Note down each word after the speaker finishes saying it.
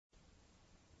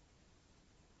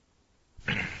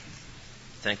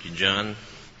Thank you, John.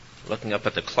 Looking up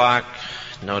at the clock,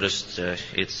 noticed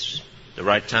it's the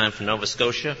right time for Nova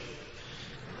Scotia.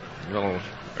 A little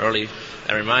early.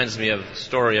 That reminds me of a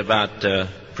story about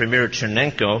Premier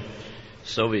Chernenko,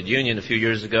 Soviet Union, a few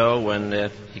years ago, when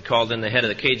he called in the head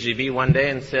of the KGB one day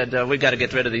and said, we've got to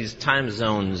get rid of these time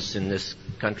zones in this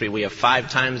country. We have 5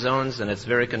 time zones, and it's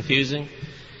very confusing,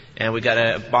 and we've got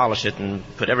to abolish it and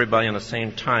put everybody on the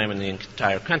same time in the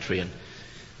entire country. And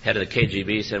the head of the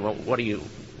KGB said, well,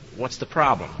 what's the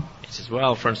problem? He says,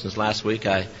 well, for instance, last week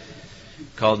I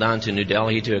called down to New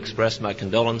Delhi to express my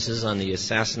condolences on the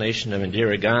assassination of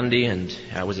Indira Gandhi, and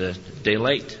I was a day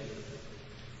late.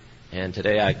 And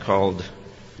today I called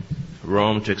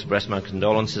Rome to express my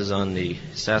condolences on the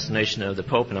assassination of the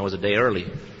Pope, and I was a day early.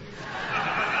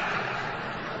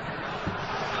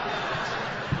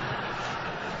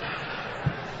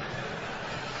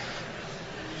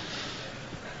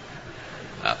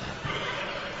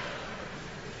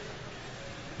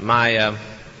 My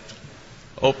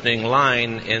opening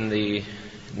line in the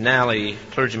Nally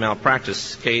clergy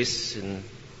malpractice case, in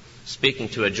speaking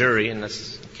to a jury, and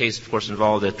this case, of course,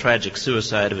 involved a tragic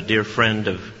suicide of a dear friend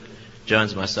of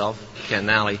John's and myself, Ken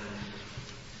Nally.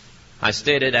 I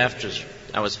stated after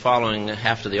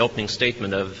the opening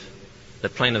statement of the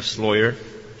plaintiff's lawyer,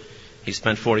 he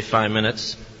spent 45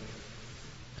 minutes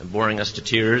boring us to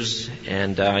tears,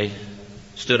 and I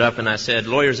stood up and I said,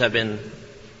 lawyers have been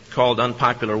called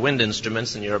unpopular wind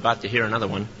instruments, and you're about to hear another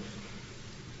one.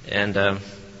 And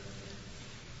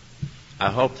I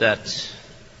hope that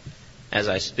as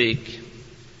I speak,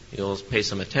 you'll pay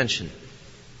some attention.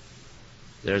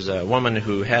 There's a woman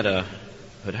who had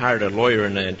hired a lawyer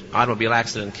in an automobile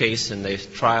accident case, and the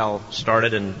trial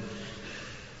started, and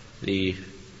the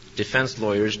defense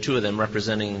lawyers, 2 of them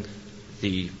representing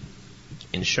the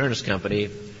insurance company,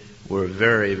 were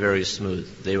very, very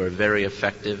smooth. They were very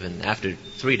effective, and after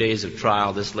 3 days of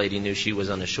trial, this lady knew she was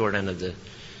on the short end of the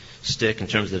stick in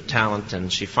terms of the talent,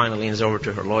 and she finally leans over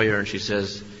to her lawyer and she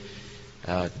says,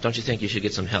 don't you think you should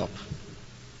get some help?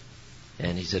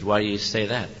 And he said, why do you say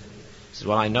that? He said,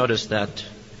 well, I noticed that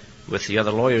with the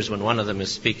other lawyers, when one of them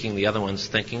is speaking, the other one's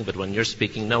thinking, but when you're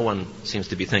speaking, no one seems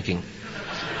to be thinking.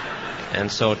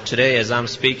 And so today, as I'm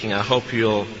speaking, I hope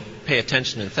you'll pay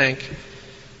attention and think,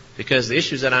 because the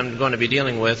issues that I'm going to be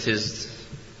dealing with is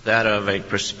that of a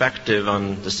perspective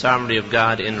on the sovereignty of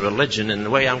God in religion. And the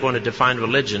way I'm going to define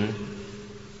religion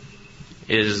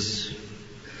is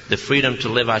the freedom to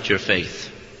live out your faith.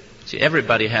 See,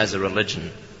 everybody has a religion.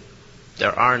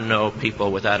 There are no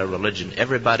people without a religion.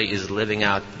 Everybody is living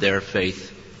out their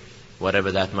faith,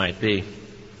 whatever that might be.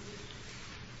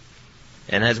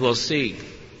 And as we'll see,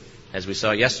 as we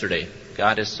saw yesterday,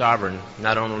 God is sovereign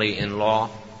not only in law,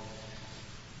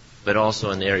 but also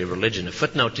in the area of religion. A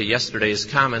footnote to yesterday's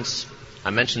comments,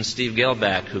 I mentioned Steve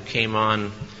Gelbach, who came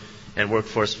on and worked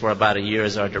for us for about a year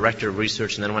as our Director of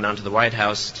Research and then went on to the White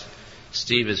House.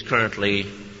 Steve is currently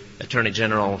Attorney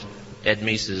General Ed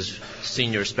Meese's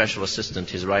Senior Special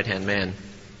Assistant, his right-hand man.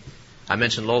 I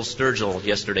mentioned Lowell Sturgill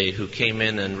yesterday, who came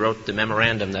in and wrote the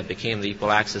memorandum that became the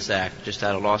Equal Access Act just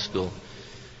out of law school.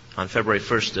 On February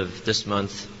 1st of this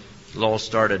month, Lowell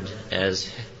started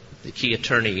as the key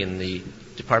attorney in the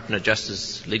Department of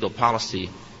Justice Legal Policy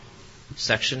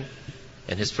section,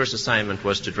 and his first assignment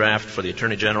was to draft for the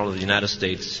Attorney General of the United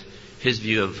States his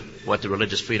view of what the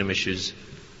religious freedom issues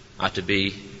ought to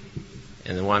be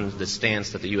and the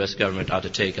stance that the U.S. government ought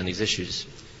to take on these issues.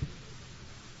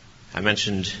 I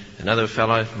mentioned another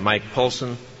fellow, Mike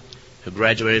Polson, who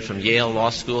graduated from Yale Law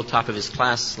School, top of his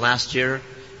class last year,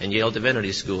 and Yale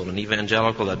Divinity School, an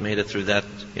evangelical that made it through that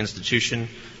institution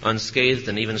unscathed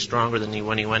and even stronger than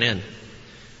when he went in.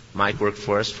 Mike worked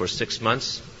for us for 6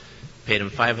 months, paid him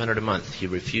 $500 a month. He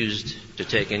refused to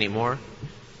take any more.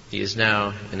 He is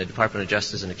now in the Department of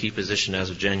Justice in a key position as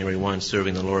of January 1,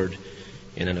 serving the Lord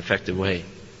in an effective way.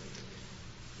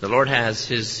 The Lord has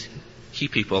His key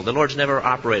people. The Lord's never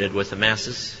operated with the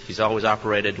masses. He's always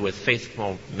operated with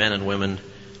faithful men and women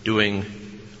doing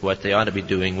what they ought to be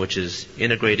doing, which is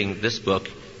integrating this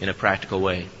book in a practical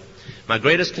way. My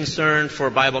greatest concern for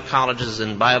Bible colleges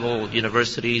and Bible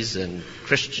universities and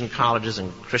Christian colleges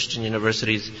and Christian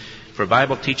universities, for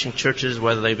Bible teaching churches,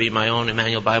 whether they be my own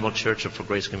Emmanuel Bible Church or for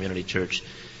Grace Community Church,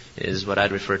 is what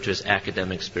I'd refer to as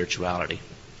academic spirituality.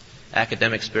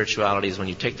 Academic spirituality is when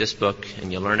you take this book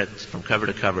and you learn it from cover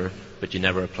to cover, but you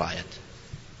never apply it.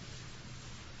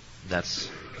 That's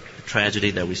a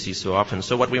tragedy that we see so often.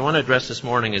 So what we want to address this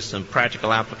morning is some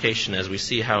practical application as we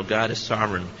see how God is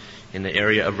sovereign in the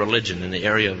area of religion, in the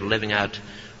area of living out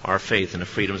our faith and the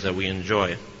freedoms that we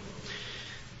enjoy.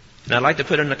 And I'd like to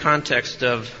put it in the context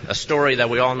of a story that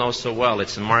we all know so well.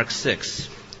 It's in Mark 6.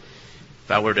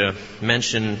 If I were to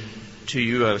mention to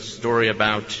you a story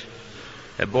about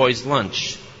a boy's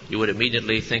lunch, you would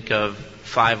immediately think of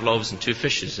 5 loaves and 2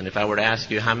 fishes. And if I were to ask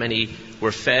you how many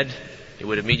were fed, you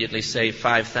would immediately say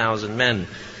 5,000 men.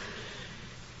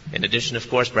 In addition, of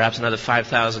course, perhaps another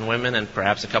 5,000 women and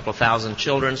perhaps a couple thousand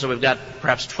children. So we've got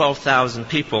perhaps 12,000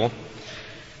 people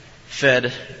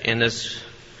fed in this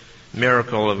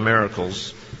miracle of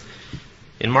miracles.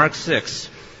 In Mark 6,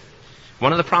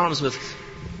 one of the problems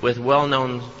with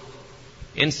well-known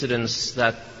incidents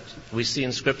that we see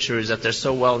in Scripture is that they're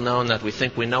so well-known that we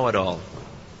think we know it all.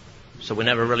 So we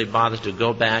never really bother to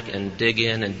go back and dig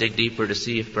in and dig deeper to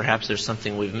see if perhaps there's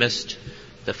something we've missed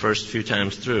the first few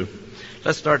times through.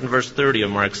 Let's start in verse 30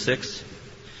 of Mark 6. It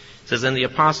says, "Then the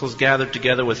apostles gathered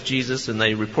together with Jesus, and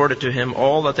they reported to him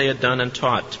all that they had done and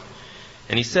taught.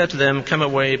 And he said to them, 'Come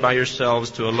away by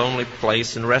yourselves to a lonely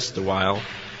place and rest a while.'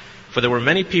 For there were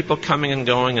many people coming and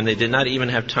going, and they did not even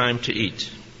have time to eat.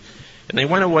 And they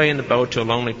went away in the boat to a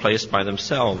lonely place by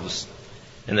themselves.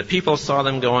 And the people saw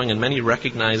them going, and many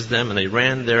recognized them, and they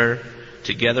ran there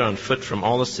together on foot from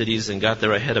all the cities and got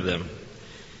there ahead of them.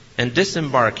 And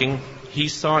disembarking, he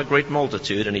saw a great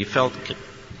multitude, and he felt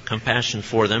compassion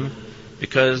for them,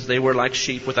 because they were like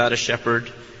sheep without a shepherd,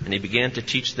 and he began to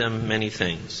teach them many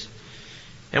things.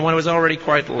 And when it was already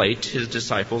quite late, his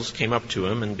disciples came up to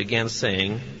him and began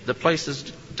saying, 'The place is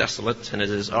desolate, and it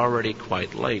is already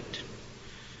quite late.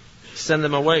 Send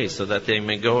them away so that they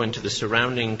may go into the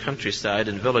surrounding countryside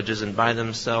and villages and buy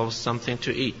themselves something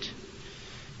to eat.'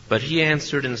 But he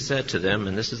answered and said to them,"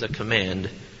 and this is a command,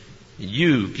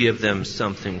 "You give them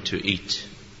something to eat."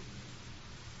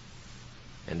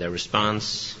 And their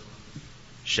response,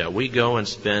 "Shall we go and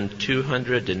spend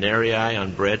 200 denarii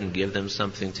on bread and give them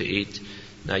something to eat?"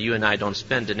 Now, you and I don't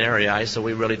spend denarii, so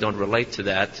we really don't relate to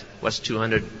that. What's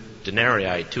 200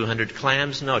 denarii? 200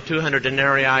 clams? No, 200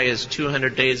 denarii is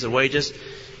 200 days of wages.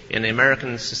 In the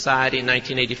American society in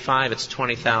 1985, it's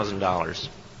 $20,000.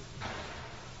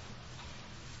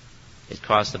 It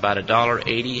cost about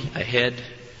 $1.80 a head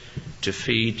to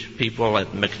feed people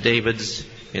at McDavid's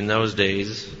in those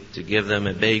days, to give them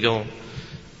a bagel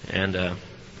and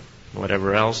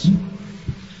whatever else.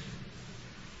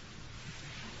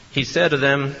 He said to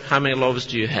them, "How many loaves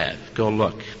do you have? Go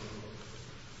look."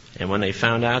 And when they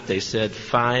found out, they said,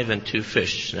 5 and 2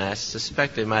 fish. And I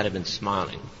suspect they might have been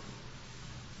smiling.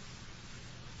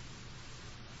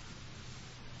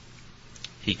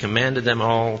 He commanded them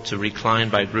all to recline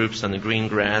by groups on the green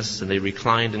grass, and they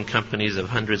reclined in companies of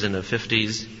hundreds and of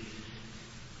 50s.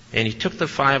 And he took the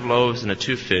 5 loaves and the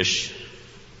 2 fish,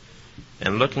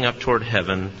 and looking up toward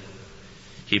heaven,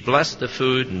 he blessed the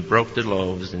food and broke the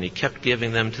loaves, and he kept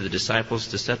giving them to the disciples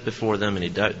to set before them, and he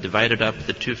divided up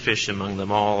the 2 fish among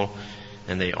them all,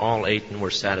 and they all ate and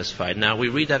were satisfied. Now, we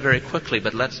read that very quickly,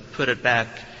 but let's put it back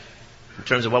in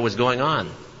terms of what was going on.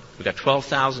 We've got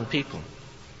 12,000 people.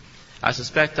 I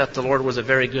suspect that the Lord was a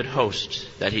very good host,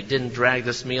 that he didn't drag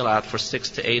this meal out for 6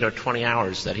 to 8 or 20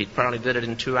 hours, that he probably did it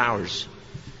in 2 hours.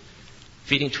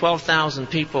 Feeding 12,000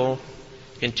 people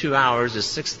in 2 hours is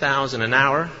 6,000 an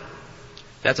hour.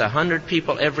 That's 100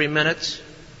 people every minute,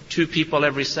 2 people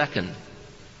every second.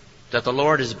 That the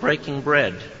Lord is breaking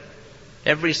bread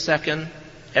every second,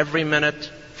 every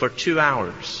minute for 2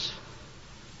 hours,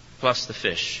 plus the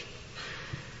fish.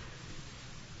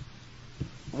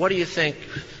 What do you think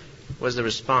was the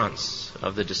response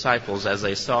of the disciples as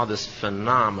they saw this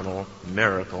phenomenal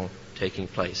miracle taking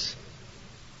place?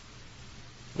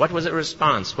 What was the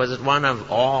response? Was it one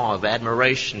of awe, of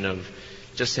admiration, of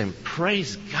just saying,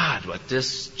 "Praise God what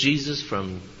this Jesus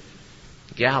from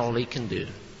Galilee can do.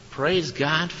 Praise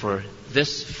God for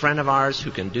this friend of ours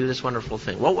who can do this wonderful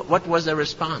thing"? What was their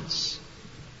response?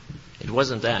 It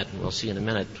wasn't that, and we'll see in a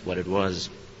minute what it was.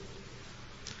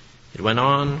 It went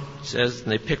on, it says,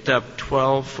 "And they picked up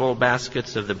 12 full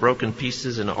baskets of the broken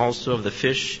pieces and also of the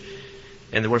fish,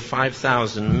 and there were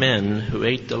 5,000 men who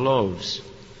ate the loaves."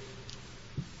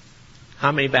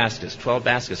 How many baskets? 12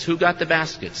 baskets. Who got the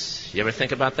baskets? You ever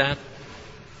think about that?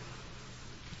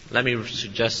 Let me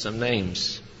suggest some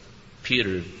names.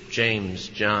 Peter, James,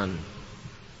 John.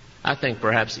 I think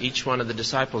perhaps each one of the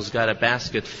disciples got a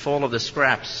basket full of the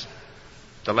scraps,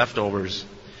 the leftovers.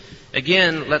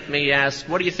 Again, let me ask,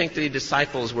 what do you think the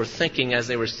disciples were thinking as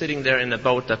they were sitting there in the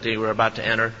boat that they were about to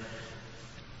enter?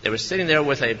 They were sitting there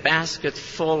with a basket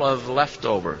full of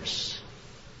leftovers,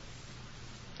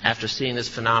 after seeing this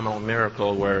phenomenal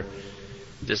miracle where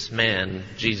this man,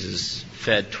 Jesus,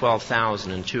 fed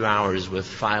 12,000 in 2 hours with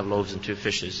 5 loaves and 2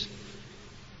 fishes.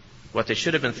 What they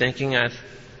should have been thinking,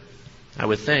 I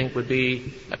would think, would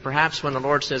be that perhaps when the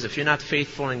Lord says, if you're not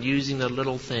faithful in using the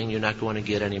little thing, you're not going to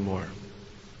get any more.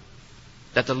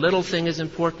 That the little thing is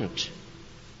important,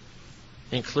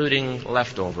 including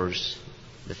leftovers,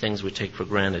 the things we take for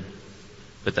granted.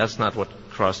 But that's not what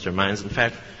crossed their minds. In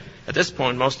fact, at this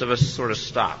point, most of us sort of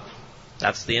stop.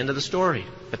 That's the end of the story.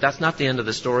 But that's not the end of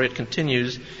the story. It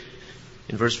continues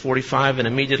in verse 45, and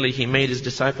immediately he made his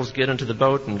disciples get into the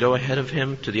boat and go ahead of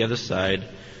him to the other side,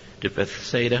 to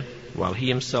Bethsaida, while he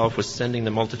himself was sending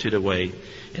the multitude away.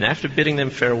 And after bidding them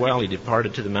farewell, he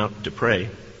departed to the mountain to pray.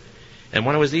 And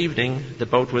when it was evening, the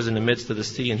boat was in the midst of the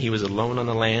sea, and he was alone on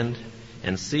the land.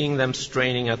 And seeing them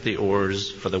straining at the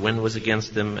oars, for the wind was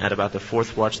against them, at about the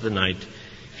fourth watch of the night,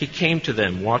 he came to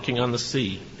them walking on the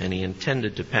sea, and he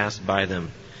intended to pass by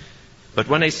them. But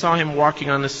when they saw him walking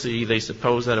on the sea, they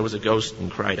supposed that it was a ghost,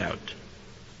 and cried out.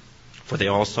 For they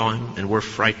all saw him and were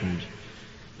frightened.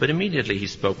 But immediately he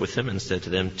spoke with them and said to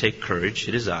them, "Take courage,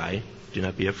 it is I, do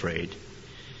not be afraid."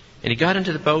 And he got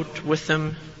into the boat with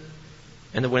them,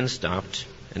 and the wind stopped,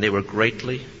 and they were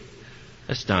greatly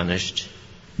astonished.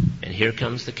 And here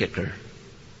comes the kicker.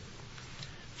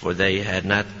 For they had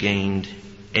not gained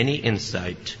any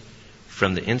insight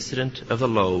from the incident of the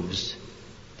loaves.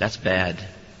 That's bad,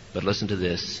 but listen to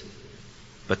this.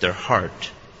 But their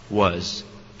heart was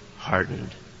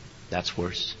hardened. That's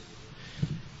worse.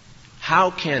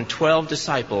 How can 12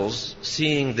 disciples,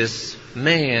 seeing this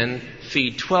man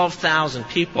feed 12,000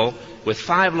 people with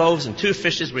 5 loaves and 2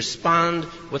 fishes, respond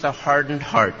with a hardened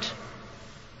heart?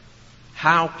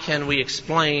 How can we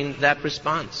explain that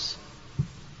response?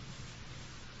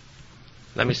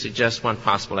 Let me suggest one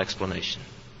possible explanation.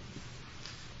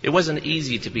 It wasn't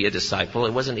easy to be a disciple.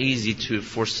 It wasn't easy to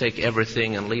forsake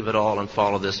everything and leave it all and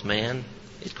follow this man.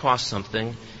 It cost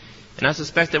something. And I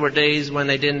suspect there were days when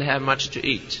they didn't have much to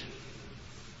eat.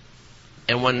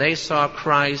 And when they saw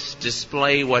Christ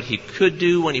display what he could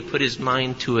do when he put his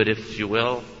mind to it, if you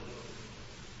will,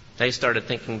 they started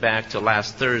thinking back to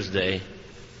last Thursday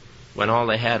when all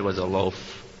they had was a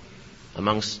loaf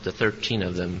amongst the 13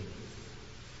 of them.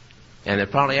 And they're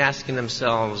probably asking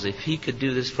themselves, if he could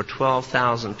do this for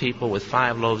 12,000 people with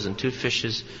 5 loaves and 2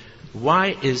 fishes,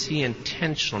 why is he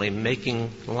intentionally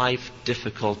making life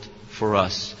difficult for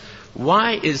us?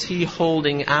 Why is he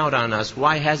holding out on us?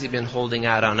 Why has he been holding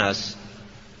out on us?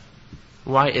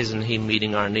 Why isn't he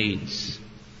meeting our needs?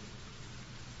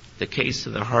 The case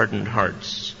of the hardened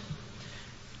hearts.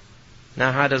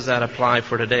 Now, how does that apply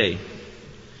for today?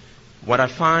 What I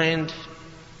find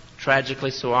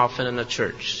tragically so often in the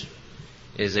church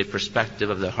is a perspective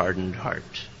of the hardened heart.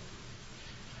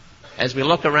 As we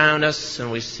look around us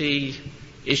and we see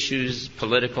issues,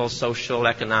 political, social,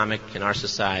 economic, in our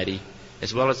society,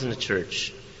 as well as in the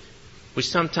church, we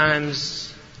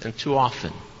sometimes, and too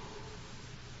often,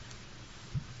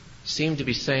 seem to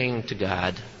be saying to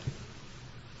God,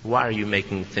 why are you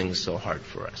making things so hard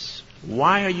for us?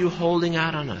 Why are you holding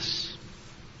out on us?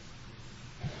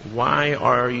 Why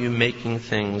are you making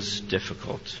things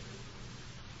difficult?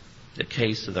 The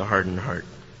case of the hardened heart.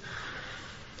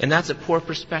 And that's a poor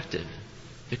perspective,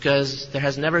 because there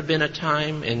has never been a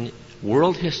time in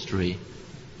world history,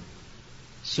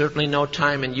 certainly no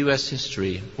time in U.S.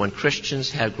 history, when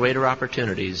Christians have greater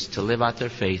opportunities to live out their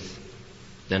faith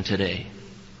than today.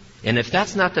 And if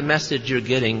that's not the message you're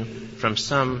getting from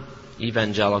some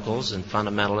evangelicals and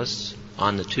fundamentalists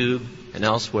on the tube and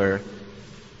elsewhere,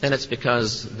 then it's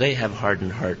because they have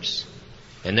hardened hearts.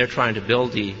 And they're trying to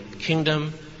build the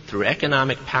kingdom through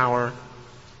economic power,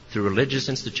 through religious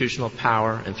institutional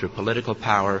power, and through political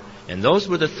power. And those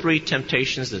were the 3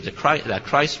 temptations that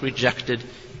Christ rejected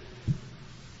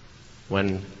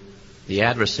when the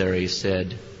adversary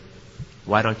said,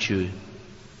 why don't you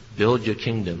build your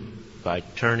kingdom by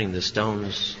turning the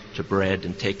stones to bread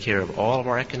and take care of all of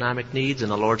our economic needs?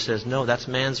 And the Lord says, no, that's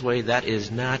man's way. That is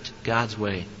not God's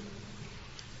way.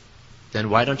 Then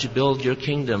why don't you build your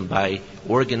kingdom by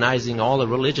organizing all the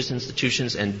religious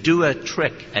institutions and do a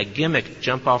trick, a gimmick,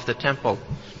 jump off the temple,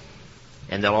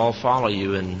 and they'll all follow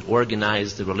you and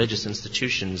organize the religious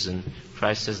institutions? And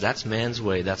Christ says, that's man's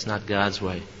way. That's not God's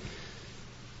way.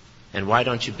 And why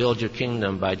don't you build your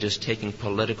kingdom by just taking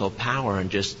political power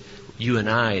and just you and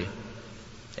I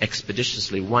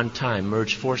expeditiously one time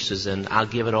merge forces and I'll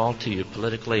give it all to you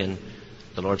politically? And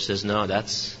the Lord says, no,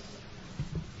 that's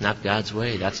not God's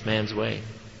way. That's man's way.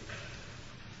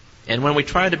 And when we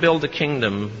try to build a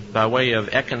kingdom by way of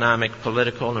economic,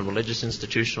 political, and religious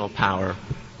institutional power,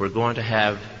 we're going to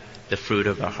have the fruit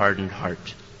of a hardened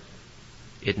heart.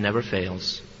 It never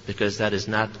fails, because that is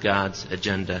not God's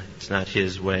agenda. It's not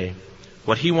His way.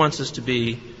 What He wants us to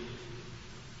be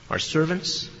are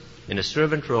servants in a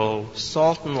servant role,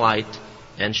 salt and light,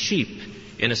 and sheep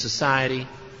in a society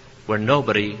where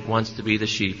nobody wants to be the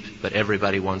sheep, but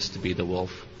everybody wants to be the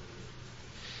wolf.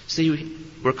 See,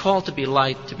 we're called to be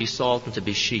light, to be salt, and to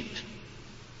be sheep.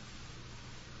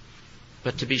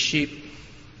 But to be sheep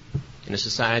in a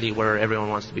society where everyone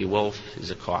wants to be wolf is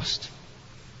a cost.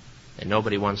 And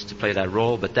nobody wants to play that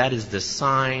role, but that is the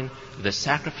sign of the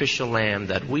sacrificial lamb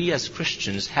that we as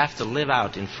Christians have to live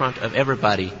out in front of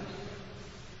everybody.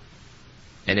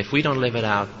 And if we don't live it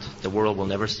out, the world will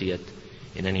never see it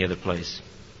in any other place.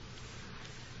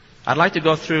 I'd like to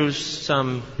go through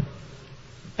some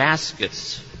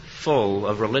baskets full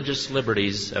of religious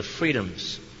liberties, of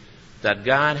freedoms that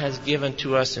God has given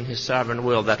to us in His sovereign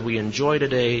will that we enjoy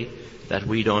today, that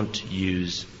we don't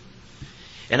use.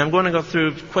 And I'm going to go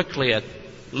through quickly a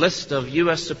list of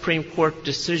U.S. Supreme Court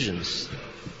decisions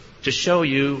to show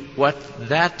you what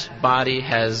that body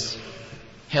has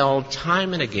held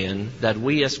time and again that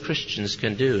we as Christians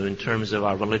can do in terms of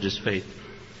our religious faith.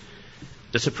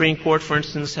 The Supreme Court, for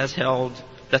instance, has held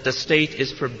that the state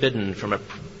is forbidden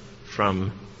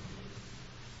from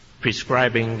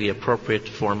prescribing the appropriate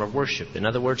form of worship. In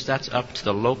other words, that's up to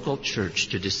the local church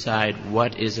to decide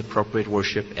what is appropriate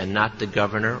worship, and not the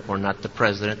governor or not the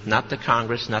president, not the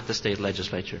Congress, not the state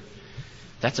legislature.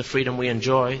 That's a freedom we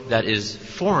enjoy that is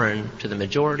foreign to the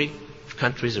majority of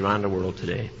countries around the world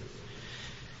today.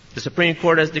 The Supreme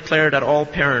Court has declared that all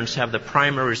parents have the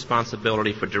primary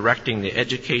responsibility for directing the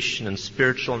education and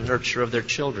spiritual nurture of their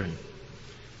children.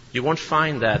 You won't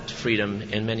find that freedom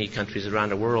in many countries around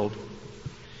the world.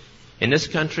 In this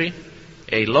country,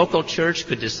 a local church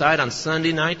could decide on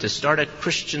Sunday night to start a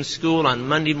Christian school on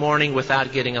Monday morning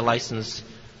without getting a license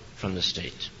from the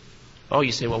state. Oh,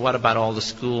 you say, well, what about all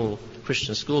the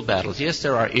Christian school battles? Yes,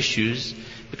 there are issues,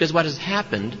 because what has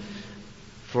happened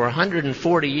for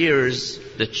 140 years,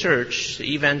 the church,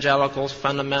 the evangelicals,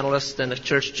 fundamentalists, and the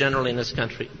church generally in this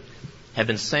country have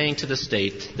been saying to the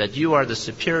state that you are the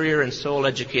superior and sole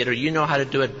educator, you know how to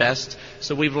do it best,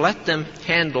 so we've let them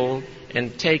handle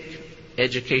and take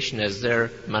education as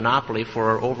their monopoly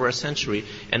for over a century.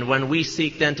 And when we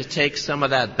seek then to take some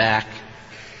of that back,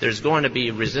 there's going to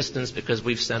be resistance because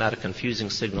we've sent out a confusing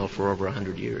signal for over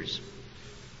 100 years.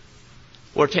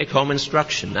 Or take home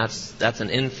instruction. That's an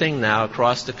in thing now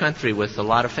across the country with a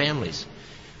lot of families.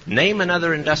 Name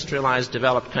another industrialized,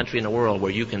 developed country in the world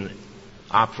where you can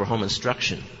opt for home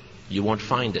instruction. You won't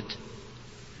find it.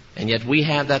 And yet we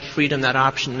have that freedom, that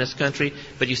option in this country.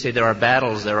 But you say there are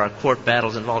battles, there are court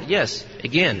battles involved. Yes,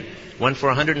 again, when for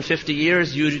 150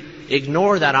 years you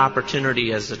ignore that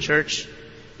opportunity as a church,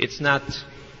 it's not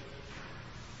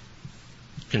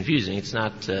confusing. It's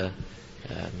not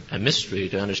a mystery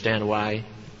to understand why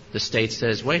the state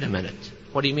says, wait a minute,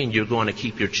 what do you mean you're going to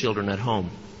keep your children at home?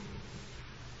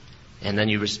 And then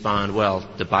you respond, well,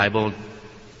 the Bible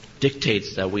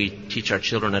dictates that we teach our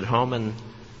children at home, and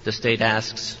the state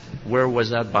asks, where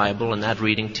was that Bible and that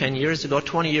reading 10 years ago,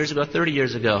 20 years ago, 30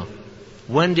 years ago?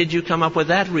 When did you come up with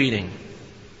that reading?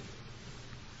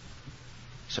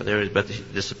 But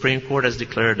the Supreme Court has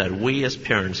declared that we as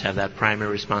parents have that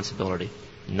primary responsibility,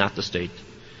 not the state.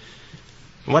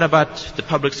 What about the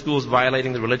public schools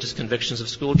violating the religious convictions of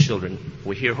school children?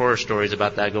 We hear horror stories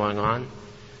about that going on.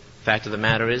 Fact of the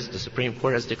matter is, the Supreme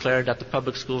Court has declared that the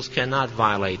public schools cannot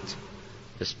violate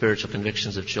the spiritual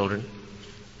convictions of children.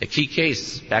 A key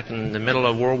case, back in the middle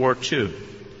of World War II,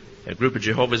 a group of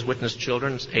Jehovah's Witness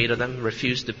children, 8 of them,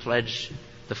 refused to pledge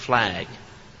the flag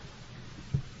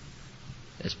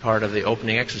as part of the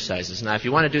opening exercises. Now, if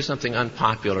you want to do something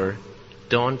unpopular,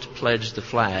 don't pledge the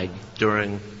flag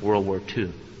during World War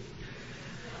II.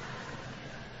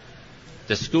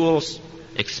 The schools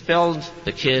expelled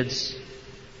the kids.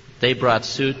 They brought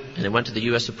suit, and it went to the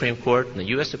U.S. Supreme Court. And the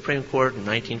U.S. Supreme Court in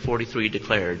 1943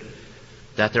 declared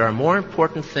that there are more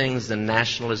important things than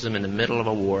nationalism in the middle of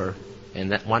a war,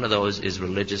 and that one of those is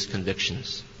religious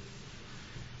convictions.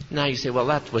 Now you say, well,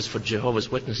 that was for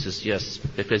Jehovah's Witnesses. Yes,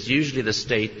 because usually the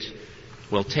state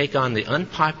will take on the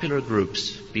unpopular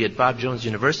groups, be it Bob Jones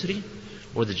University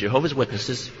or the Jehovah's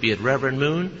Witnesses, be it Reverend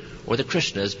Moon or the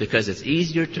Krishnas, because it's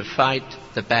easier to fight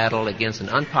the battle against an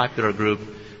unpopular group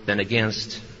than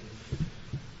against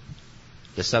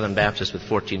the Southern Baptists with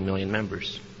 14 million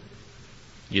members.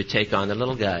 You take on the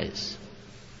little guys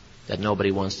that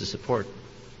nobody wants to support.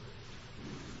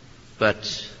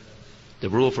 But the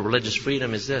rule for religious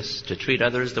freedom is this: to treat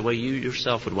others the way you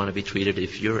yourself would want to be treated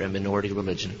if you're a minority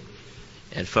religion.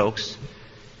 And folks,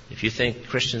 if you think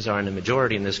Christians are in the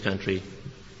majority in this country,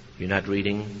 you're not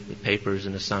reading the papers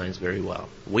and the signs very well.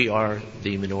 We are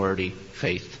the minority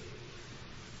faith.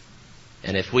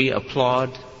 And if we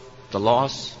applaud the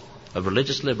loss of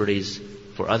religious liberties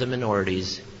for other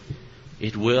minorities,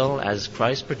 it will, as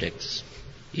Christ predicts,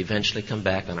 eventually come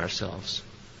back on ourselves.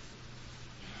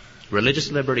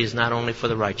 Religious liberty is not only for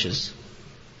the righteous,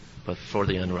 but for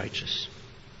the unrighteous.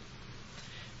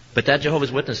 But that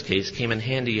Jehovah's Witness case came in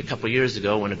handy a couple years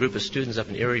ago when a group of students up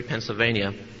in Erie,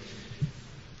 Pennsylvania,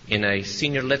 in a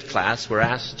senior lit class, were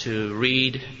asked to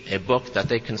read a book that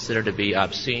they consider to be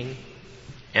obscene,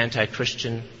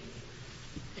 anti-Christian,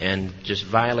 and just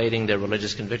violating their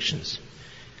religious convictions.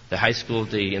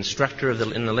 The instructor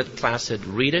in the lit class said,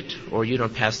 read it or you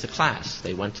don't pass the class.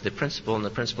 They went to the principal, and the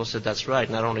principal said, that's right.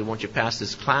 Not only won't you pass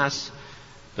this class,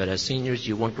 but as seniors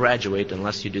you won't graduate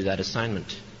unless you do that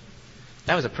assignment.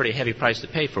 That was a pretty heavy price to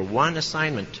pay for one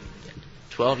assignment,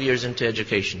 12 years into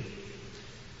education.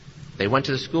 They went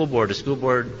to the school board. The school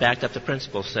board backed up the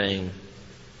principal saying,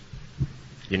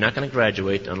 you're not going to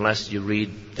graduate unless you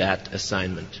read that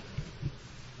assignment.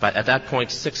 But at that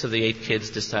point, 6 of the 8 kids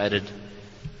decided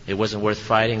it wasn't worth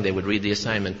fighting. They would read the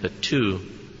assignment, but 2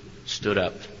 stood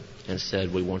up and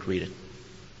said, we won't read it.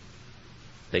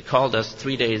 They called us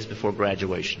 3 days before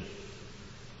graduation.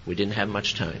 We didn't have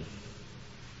much time.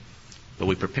 But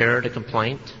we prepared a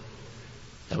complaint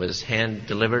that was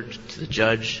hand-delivered to the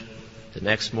judge the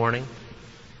next morning.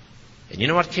 And you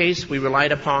know what case we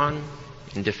relied upon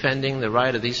in defending the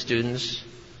right of these students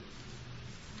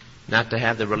not to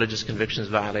have their religious convictions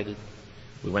violated?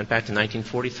 We went back to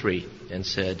 1943 and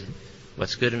said,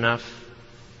 what's good enough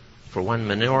for one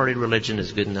minority religion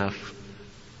is good enough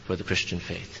for the Christian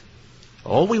faith.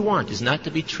 All we want is not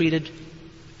to be treated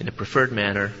in a preferred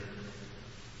manner,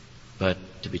 but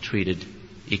to be treated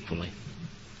equally.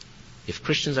 If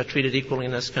Christians are treated equally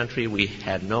in this country, we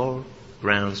have no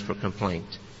grounds for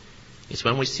complaint. It's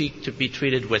when we seek to be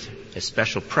treated with a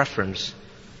special preference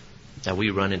that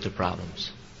we run into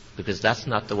problems. Because that's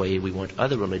not the way we want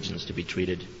other religions to be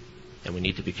treated. And we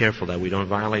need to be careful that we don't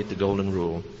violate the golden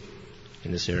rule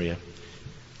in this area.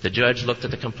 The judge looked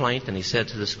at the complaint and he said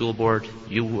to the school board,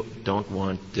 you don't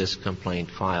want this complaint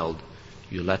filed.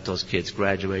 You let those kids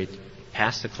graduate,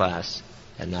 pass the class,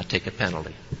 and not take a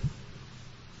penalty.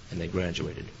 And they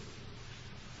graduated.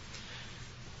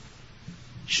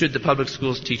 Should the public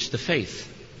schools teach the faith?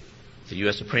 The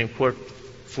U.S. Supreme Court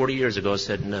 40 years ago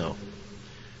said no.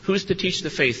 Who's to teach the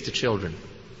faith to children?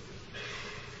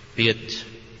 Be it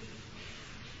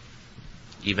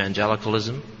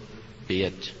evangelicalism, be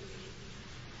it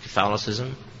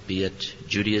Catholicism, be it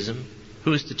Judaism.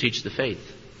 Who's to teach the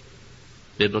faith?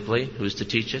 Biblically, who's to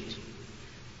teach it?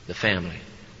 The family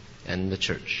and the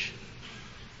church.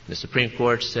 The Supreme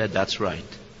Court said that's right.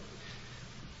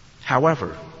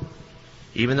 However,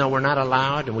 even though we're not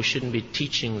allowed and we shouldn't be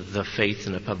teaching the faith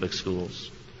in the public schools,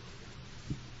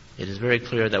 it is very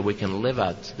clear that we can live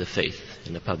out the faith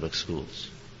in the public schools.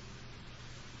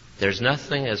 There's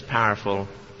nothing as powerful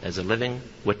as a living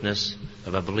witness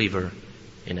of a believer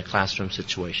in a classroom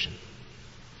situation.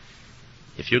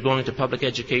 If you're going to public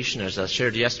education, as I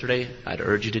shared yesterday, I'd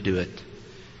urge you to do it.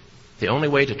 The only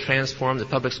way to transform the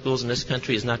public schools in this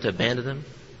country is not to abandon them,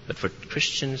 but for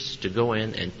Christians to go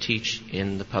in and teach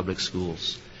in the public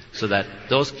schools so that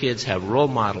those kids have role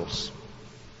models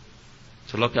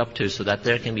to look up to, so that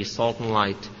there can be salt and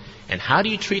light. And how do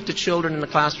you treat the children in the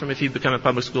classroom if you become a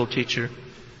public school teacher?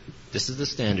 This is the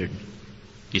standard.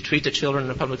 You treat the children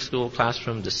in a public school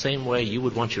classroom the same way you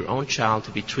would want your own child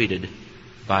to be treated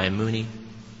by a Mooney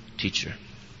teacher.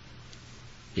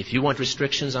 If you want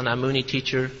restrictions on that Mooney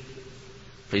teacher,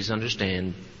 please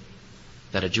understand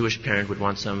that a Jewish parent would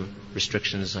want some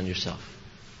restrictions on yourself.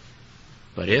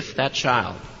 But if that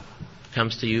child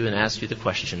comes to you and asks you the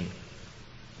question,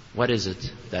 what is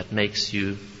it that makes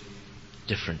you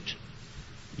different?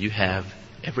 You have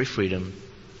every freedom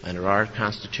under our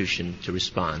Constitution to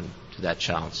respond to that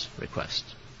child's request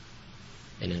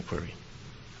and inquiry.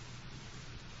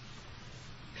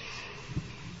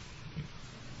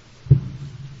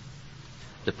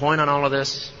 The point on all of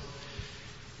this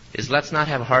is let's not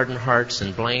have hardened hearts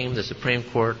and blame the Supreme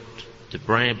Court, to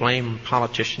blame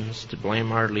politicians, to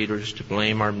blame our leaders, to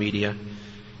blame our media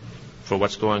for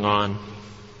what's going on.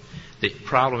 The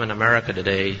problem in America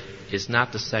today is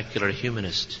not the secular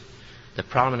humanist. The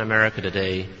problem in America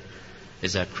today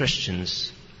is that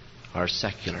Christians are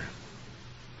secular.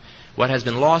 What has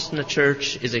been lost in the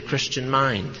church is a Christian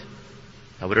mind.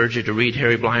 I would urge you to read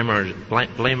Harry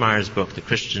Blameyer's book, The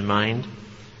Christian Mind,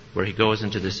 where he goes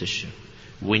into this issue.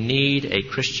 We need a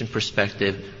Christian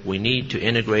perspective. We need to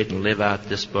integrate and live out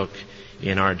this book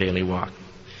in our daily walk.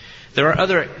 There are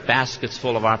other baskets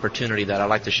full of opportunity that I'd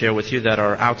like to share with you that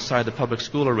are outside the public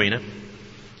school arena.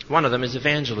 One of them is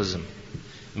evangelism.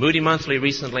 Moody Monthly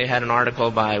recently had an article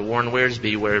by Warren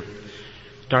Wiersbe where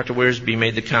Dr. Wiersbe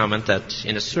made the comment that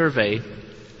in a survey,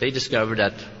 they discovered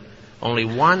that only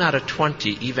 1 out of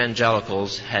 20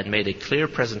 evangelicals had made a clear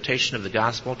presentation of the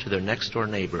gospel to their next-door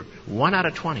neighbor. 1 out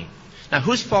of 20. Now,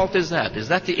 whose fault is that? Is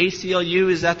that the ACLU?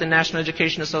 Is that the National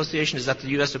Education Association? Is that the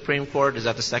U.S. Supreme Court? Is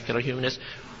that the secular humanists?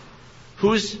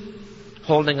 Who's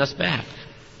holding us back?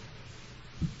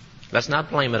 Let's not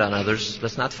blame it on others.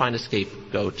 Let's not find a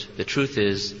scapegoat. The truth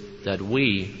is that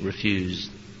we refuse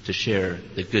to share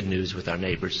the good news with our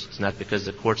neighbors. It's not because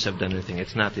the courts have done anything.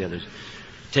 It's not the others.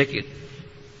 Take it.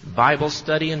 Bible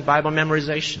study and Bible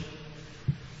memorization.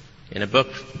 In a book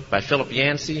by Philip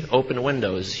Yancey, Open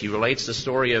Windows, he relates the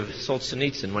story of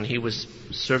Solzhenitsyn when he was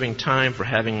serving time for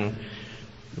having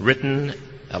written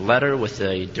a letter with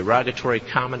a derogatory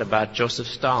comment about Joseph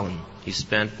Stalin. He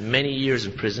spent many years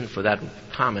in prison for that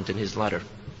comment in his letter.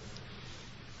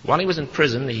 While he was in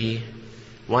prison, he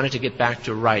wanted to get back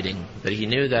to writing, but he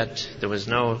knew that there was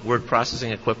no word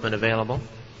processing equipment available.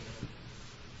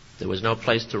 There was no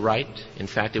place to write. In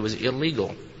fact, it was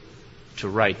illegal to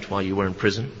write while you were in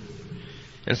prison.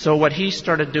 And so what he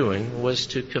started doing was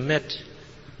to commit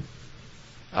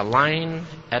a line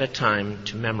at a time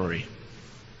to memory.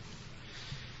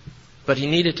 But he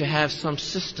needed to have some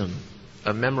system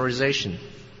of memorization.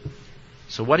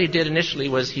 So what he did initially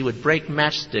was he would break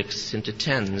matchsticks into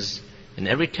 10s, and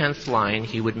every 10th line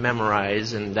he would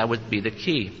memorize, and that would be the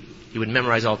key. He would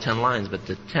memorize all 10 lines, but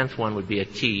the 10th one would be a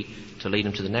key to lead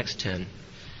him to the next 10.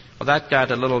 Well, that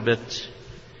got a little bit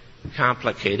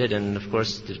complicated, and of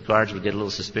course the guards would get a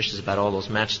little suspicious about all those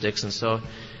matchsticks, and so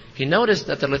he noticed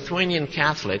that the Lithuanian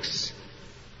Catholics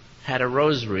had a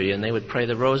rosary, and they would pray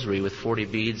the rosary with 40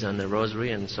 beads on the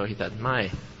rosary, and so he thought,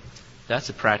 that's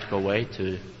a practical way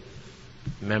to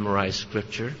memorize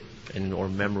Scripture or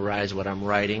memorize what I'm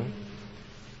writing.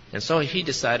 And so he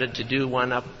decided to do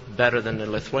one up better than the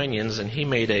Lithuanians, and he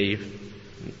made a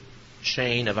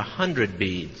chain of 100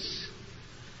 beads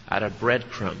out of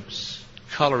breadcrumbs,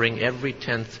 coloring every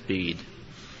 10th bead.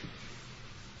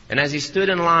 And as he stood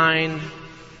in line,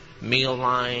 meal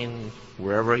line,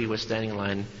 wherever he was standing in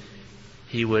line,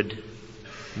 he would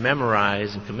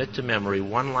memorize and commit to memory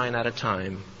one line at a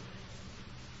time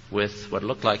with what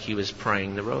looked like he was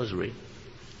praying the rosary.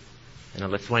 And the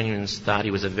Lithuanians thought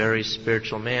he was a very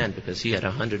spiritual man because he had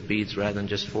 100 beads rather than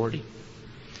just 40.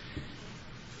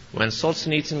 When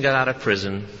Solzhenitsyn got out of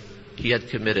prison, he had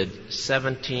committed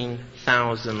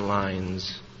 17,000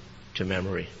 lines to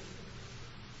memory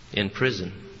in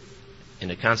prison,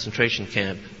 in a concentration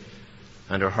camp,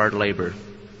 under hard labor.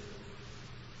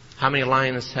 How many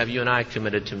lines have you and I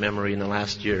committed to memory in the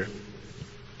last year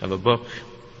of a book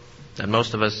that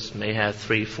most of us may have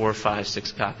 3, 4, 5,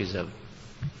 6 copies of?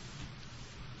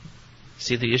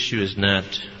 See, the issue is not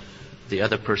the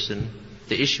other person.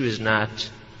 The issue is not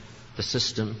the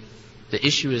system. The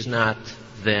issue is not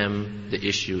them. The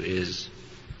issue is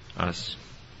us.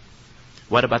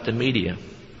 What about the media?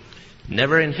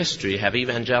 Never in history have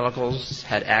evangelicals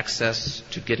had access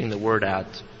to getting the word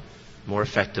out more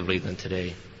effectively than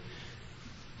today.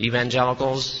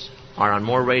 Evangelicals are on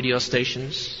more radio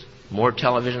stations, more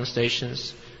television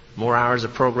stations, more hours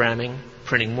of programming,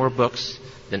 printing more books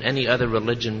than any other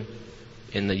religion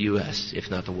in the U.S.,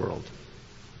 if not the world.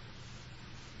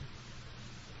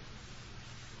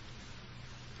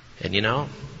 And you know,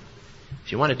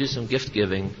 if you want to do some gift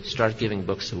giving, start giving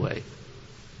books away.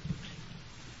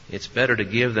 It's better to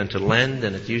give than to lend,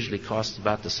 and it usually costs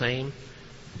about the same.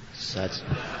 So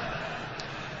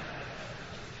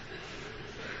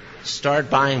start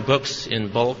buying books in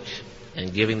bulk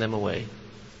and giving them away.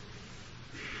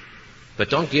 But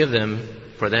don't give them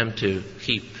for them to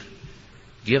keep.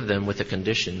 Give them with the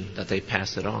condition that they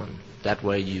pass it on. That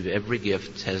way every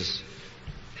gift has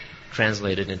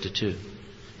translated into 2.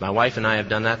 My wife and I have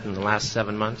done that in the last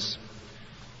 7 months,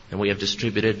 and we have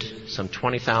distributed some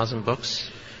 20,000 books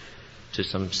to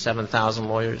some 7,000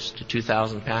 lawyers, to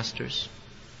 2,000 pastors,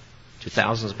 to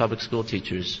thousands of public school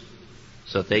teachers,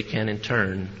 so that they can in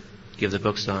turn give the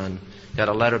books on. Got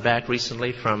a letter back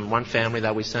recently from one family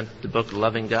that we sent the book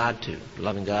Loving God to,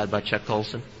 Loving God by Chuck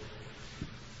Colson.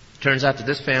 Turns out that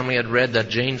this family had read that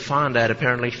Jane Fonda had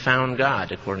apparently found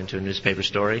God, according to a newspaper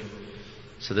story.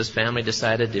 So this family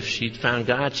decided if she'd found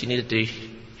God, she needed to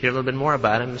hear a little bit more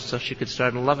about Him so she could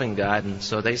start loving God. And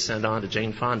so they sent on to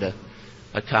Jane Fonda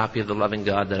a copy of the Loving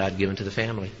God that I'd given to the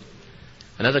family.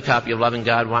 Another copy of Loving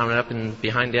God wound up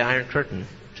behind the Iron Curtain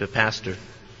to a pastor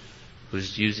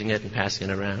who's using it and passing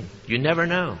it around. You never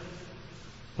know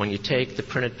when you take the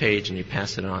printed page and you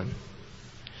pass it on.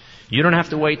 You don't have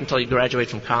to wait until you graduate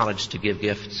from college to give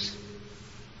gifts.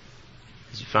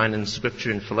 As you find in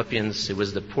Scripture in Philippians, it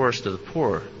was the poorest of the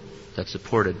poor that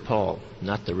supported Paul,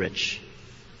 not the rich.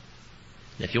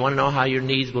 And if you want to know how your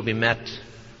needs will be met,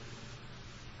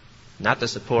 not to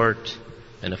support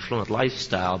an affluent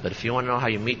lifestyle, but if you want to know how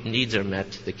your needs are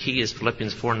met, the key is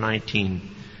Philippians 4:19.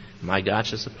 My God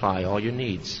shall supply all your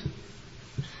needs.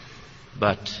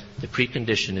 But the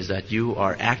precondition is that you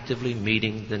are actively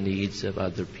meeting the needs of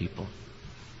other people.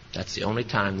 That's the only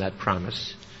time that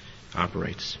promise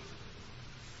operates.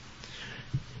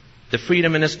 The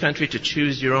freedom in this country to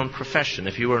choose your own profession.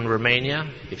 If you were in Romania,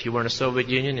 if you were in the Soviet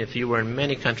Union, if you were in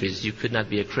many countries, you could not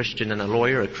be a Christian and a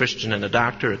lawyer, a Christian and a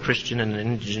doctor, a Christian and an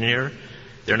engineer.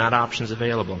 There are not options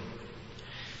available.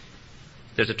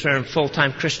 There's a term,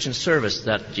 full-time Christian service,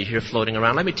 that you hear floating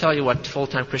around. Let me tell you what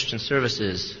full-time Christian service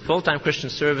is. Full-time Christian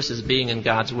service is being in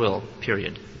God's will,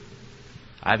 period.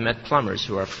 I've met plumbers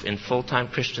who are in full-time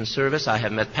Christian service. I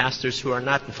have met pastors who are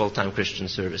not in full-time Christian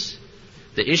service.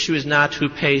 The issue is not who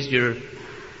pays your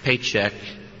paycheck.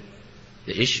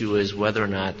 The issue is whether or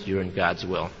not you're in God's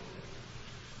will.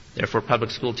 Therefore,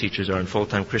 public school teachers are in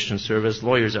full-time Christian service.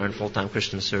 Lawyers are in full-time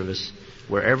Christian service.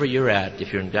 Wherever you're at,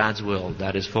 if you're in God's will,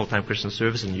 that is full-time Christian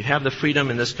service. And you have the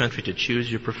freedom in this country to choose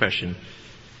your profession.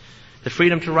 The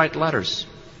freedom to write letters.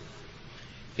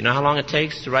 You know how long it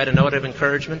takes to write a note of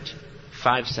encouragement?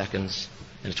 5 seconds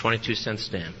and a 22-cent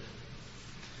stamp.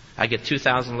 I get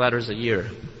 2,000 letters a year.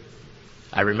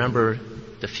 I remember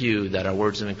the few that are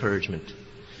words of encouragement.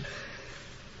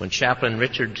 When Chaplain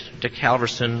Richard Dick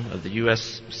Halverson of the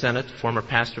U.S. Senate, former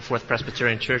pastor, Fourth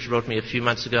Presbyterian Church, wrote me a few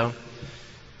months ago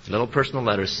a little personal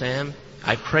letter. Sam,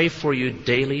 I pray for you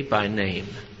daily by name.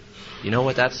 You know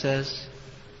what that says?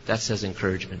 That says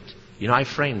encouragement. You know, I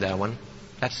framed that one.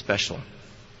 That's special.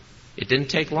 It didn't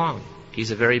take long.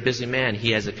 He's a very busy man.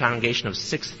 He has a congregation of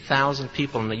 6,000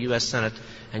 people in the U.S. Senate,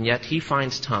 and yet he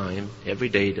finds time every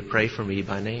day to pray for me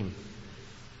by name.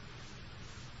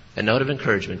 A note of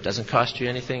encouragement doesn't cost you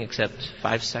anything except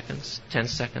 5 seconds, 10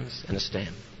 seconds, and a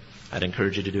stamp. I'd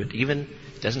encourage you to do it.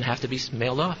 It doesn't have to be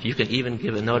mailed off. You can even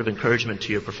give a note of encouragement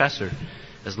to your professor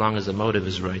as long as the motive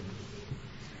is right.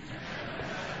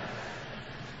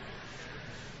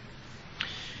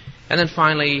 And then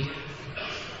finally,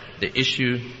 the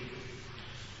issue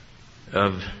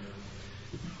of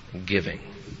giving.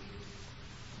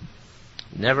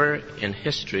 Never in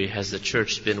history has the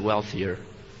church been wealthier,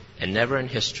 and never in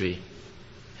history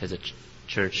has the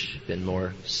church been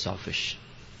more selfish.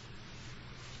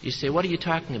 You say, what are you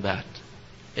talking about?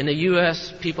 In the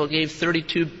U.S., people gave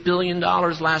 $32 billion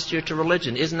last year to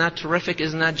religion. Isn't that terrific?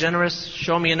 Isn't that generous?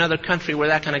 Show me another country where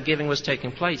that kind of giving was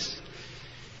taking place.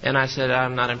 And I said,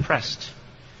 I'm not impressed.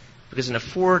 Because in a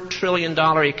 $4 trillion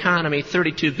economy,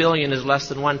 $32 billion is less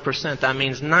than 1%. That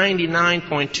means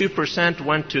 99.2%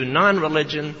 went to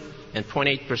non-religion and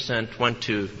 0.8% went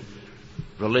to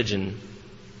religion.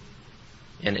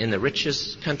 And in the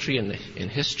richest country in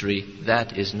history,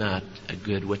 that is not a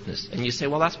good witness. And you say,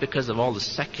 well, that's because of all the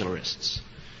secularists.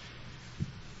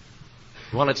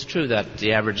 Well, it's true that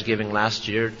the average giving last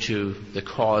year to the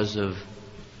cause of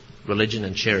religion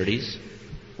and charities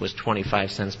was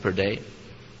 25 cents per day.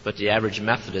 But the average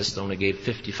Methodist only gave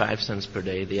 55 cents per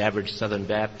day. The average Southern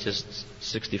Baptist,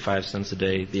 65 cents a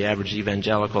day. The average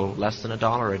evangelical, less than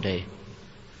 $1 a day.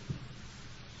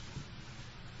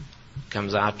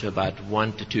 Comes out to about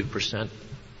 1 to 2%.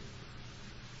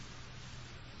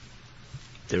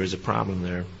 There is a problem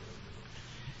there.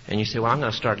 And you say, well, I'm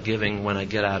going to start giving when I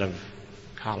get out of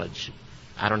college.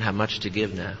 I don't have much to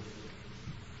give now.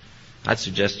 I'd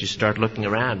suggest you start looking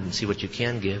around and see what you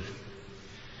can give.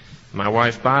 My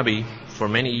wife, Bobby, for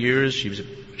many years,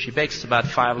 she bakes about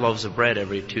 5 loaves of bread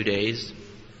every 2 days.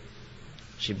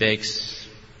 She bakes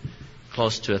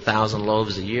close to 1,000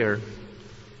 loaves a year.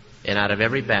 And out of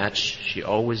every batch, she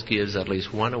always gives at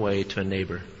least one away to a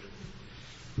neighbor.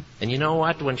 And you know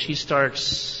what? When she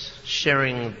starts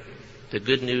sharing the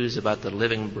good news about the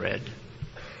living bread,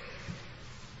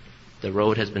 the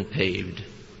road has been paved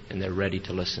and they're ready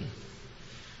to listen.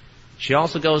 She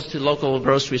also goes to local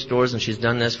grocery stores, and she's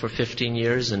done this for 15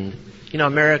 years. And, you know,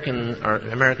 Americans are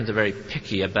very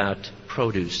picky about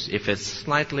produce. If it's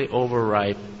slightly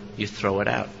overripe, you throw it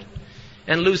out.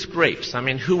 And loose grapes. I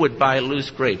mean, who would buy loose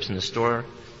grapes in the store?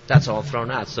 That's all thrown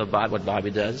out. So what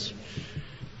Bobby does,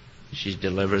 she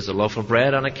delivers a loaf of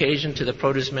bread on occasion to the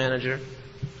produce manager,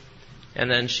 and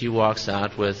then she walks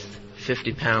out with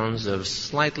 50 pounds of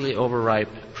slightly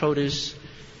overripe produce,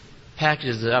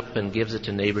 packages it up and gives it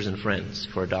to neighbors and friends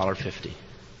for $1.50.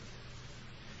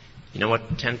 You know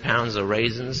what 10 pounds of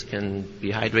raisins can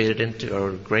be hydrated into,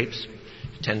 or grapes?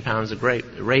 10 pounds of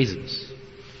raisins.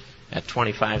 At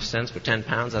 25 cents for 10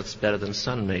 pounds, that's better than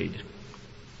Sun-Maid.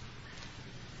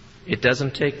 It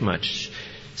doesn't take much.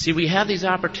 See, we have these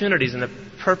opportunities, and the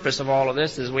purpose of all of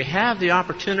this is we have the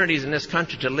opportunities in this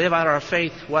country to live out our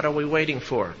faith. What are we waiting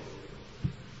for?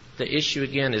 The issue,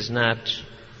 again, is not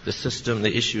the system.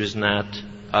 The issue is not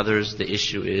others. The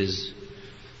issue is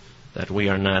that we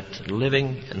are not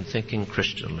living and thinking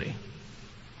Christianly.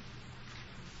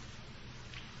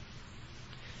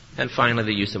 And finally,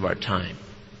 the use of our time.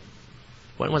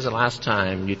 When was the last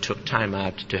time you took time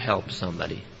out to help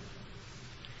somebody?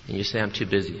 And you say, I'm too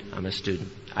busy. I'm a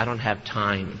student. I don't have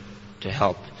time to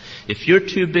help. If you're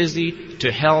too busy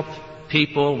to help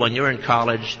people when you're in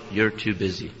college, you're too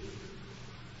busy.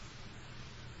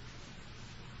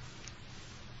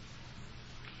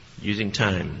 Using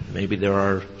time. Maybe there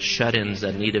are shut-ins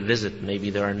that need a visit.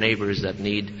 Maybe there are neighbors that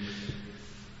need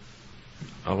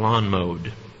a lawn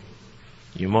mowed.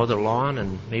 You mow the lawn,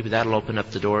 and maybe that'll open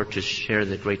up the door to share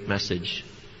the great message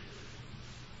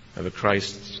of a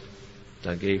Christ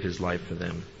that gave his life for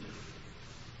them.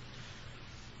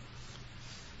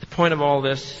 The point of all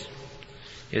this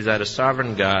is that a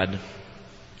sovereign God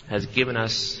has given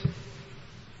us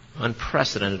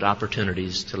unprecedented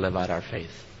opportunities to live out our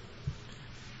faith.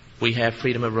 We have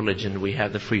freedom of religion. We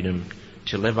have the freedom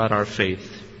to live out our faith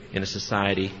in a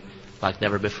society like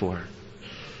never before.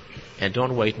 And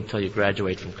don't wait until you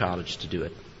graduate from college to do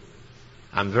it.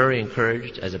 I'm very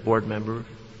encouraged as a board member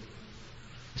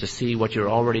to see what you're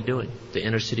already doing. The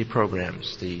inner city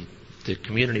programs, the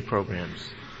community programs,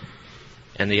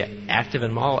 and the active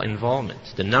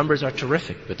involvement. The numbers are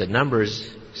terrific, but the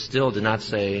numbers still do not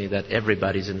say that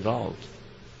everybody's involved.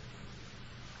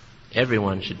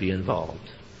 Everyone should be involved.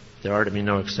 There are to be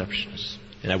no exceptions,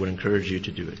 and I would encourage you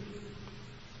to do it.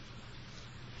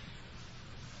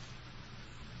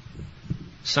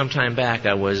 Some time back,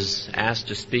 I was asked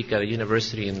to speak at a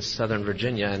university in Southern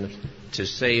Virginia, and to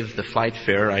save the flight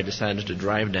fare, I decided to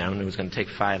drive down. It was going to take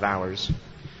 5 hours.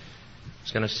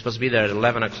 I was supposed to be there at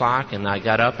 11 o'clock, and I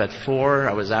got up at 4.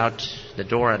 I was out the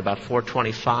door at about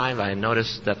 4:25. I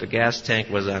noticed that the gas tank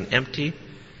was on empty.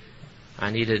 I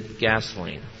needed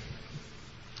gasoline.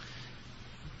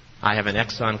 I have an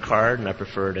Exxon card, and I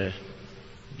prefer to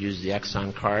use the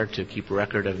Exxon card to keep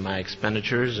record of my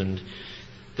expenditures, and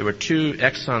there were 2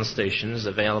 Exxon stations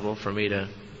available for me to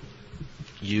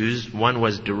use. One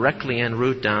was directly en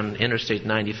route down Interstate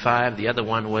 95. The other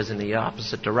one was in the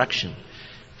opposite direction.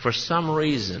 For some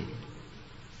reason,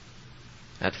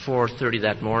 at 4:30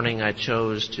 that morning, I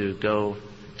chose to go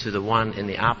to the one in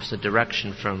the opposite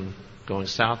direction from going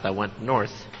south. I went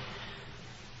north,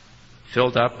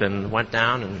 filled up and went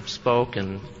down and spoke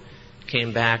and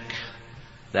came back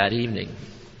that evening.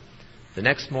 The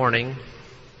next morning,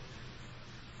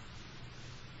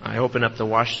 I opened up the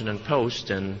Washington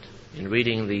Post, and in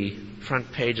reading the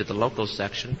front page of the local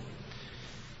section,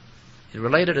 it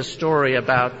related a story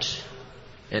about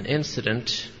an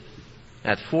incident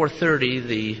at 4:30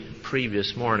 the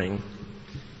previous morning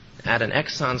at an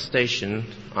Exxon station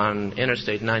on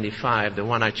Interstate 95, the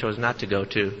one I chose not to go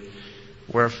to,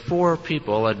 where 4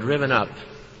 people had driven up.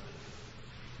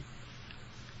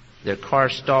 Their car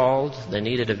stalled. They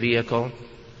needed a vehicle.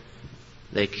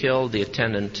 They killed the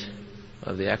attendant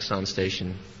of the Exxon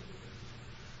station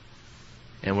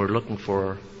and were looking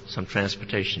for some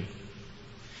transportation.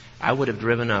 I would have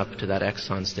driven up to that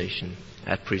Exxon station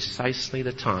at precisely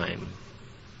the time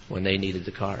when they needed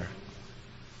the car.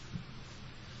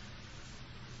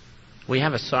 We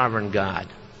have a sovereign God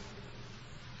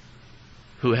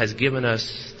who has given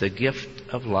us the gift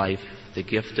of life, the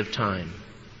gift of time.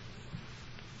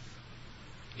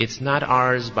 It's not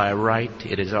ours by right,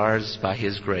 it is ours by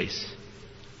His grace.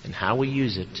 And how we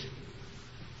use it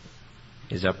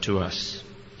is up to us.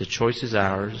 The choice is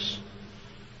ours.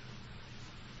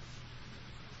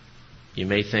 You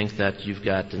may think that you've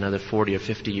got another 40 or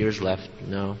 50 years left.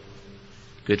 No.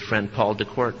 Good friend Paul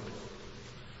DeCourt,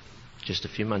 just a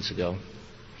few months ago,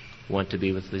 went to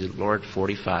be with the Lord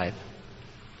 45.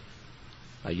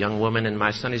 A young woman in my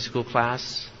Sunday school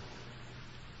class,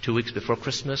 2 weeks before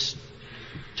Christmas,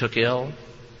 took ill,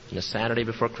 and a Saturday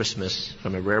before Christmas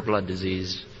from a rare blood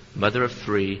disease. Mother of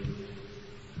 3,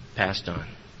 passed on.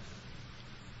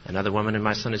 Another woman in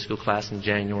my Sunday school class in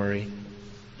January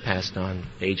passed on,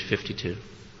 age 52.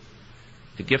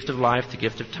 The gift of life, the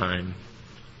gift of time,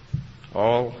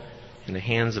 all in the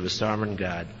hands of a sovereign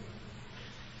God.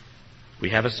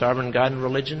 We have a sovereign God in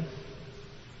religion,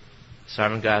 a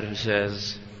sovereign God who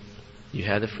says you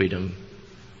have the freedom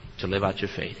to live out your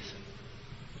faith.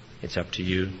 It's up to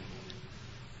you,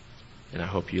 and I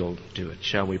hope you'll do it.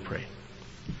 Shall we pray?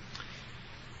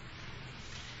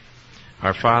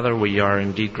 Our Father, we are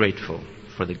indeed grateful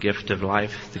for the gift of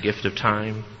life, the gift of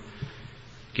time,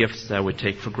 gifts that we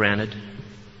take for granted.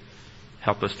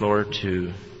 Help us, Lord,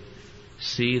 to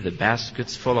see the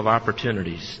baskets full of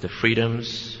opportunities, the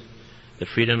freedoms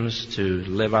to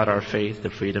live out our faith, the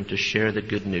freedom to share the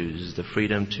good news, the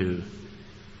freedom to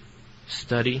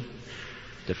study,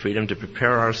 the freedom to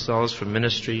prepare ourselves for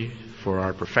ministry, for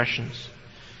our professions,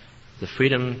 the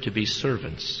freedom to be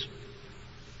servants,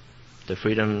 the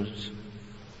freedom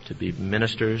to be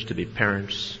ministers, to be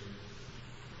parents,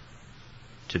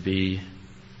 to be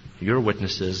your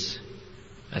witnesses,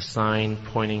 a sign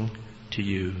pointing to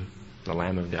you, the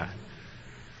Lamb of God.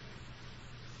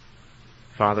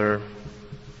 Father,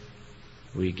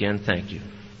 we again thank you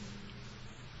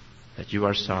that you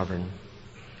are sovereign,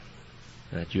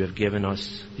 and that you have given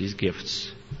us these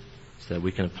gifts so that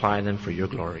we can apply them for your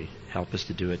glory. Help us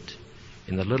to do it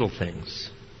in the little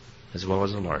things as well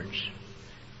as the large.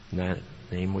 In that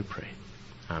name we pray.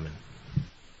 Amen.